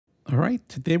All right,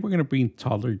 today we're going to bring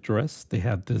Toddler dress. They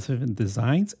have different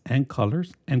designs and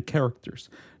colors and characters.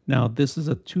 Now, this is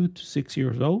a 2 to 6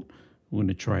 years old. We're going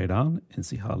to try it on and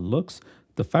see how it looks.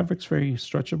 The fabric's very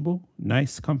stretchable,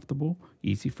 nice, comfortable,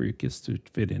 easy for your kids to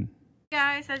fit in.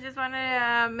 Guys, I just wanted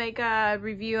to make a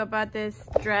review about this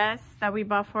dress that we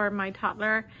bought for my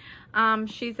toddler.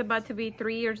 She's about to be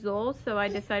 3 years old, so I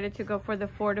decided to go for the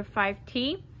 4 to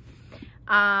 5T.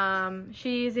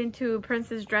 She's into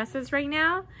princess dresses right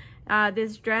now.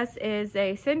 This dress is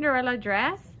a Cinderella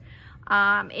dress.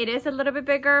 It is a little bit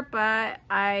bigger, but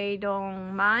I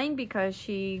don't mind because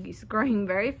she's growing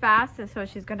very fast, and so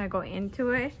she's gonna grow into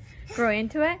it.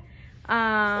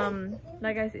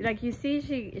 Like you see,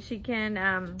 she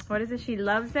can she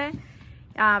loves it.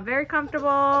 Very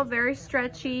comfortable, very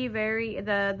stretchy,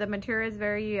 the material is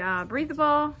very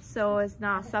breathable, so it's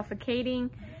not suffocating.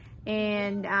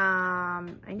 And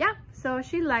yeah, so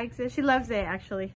she likes it. She loves it, actually.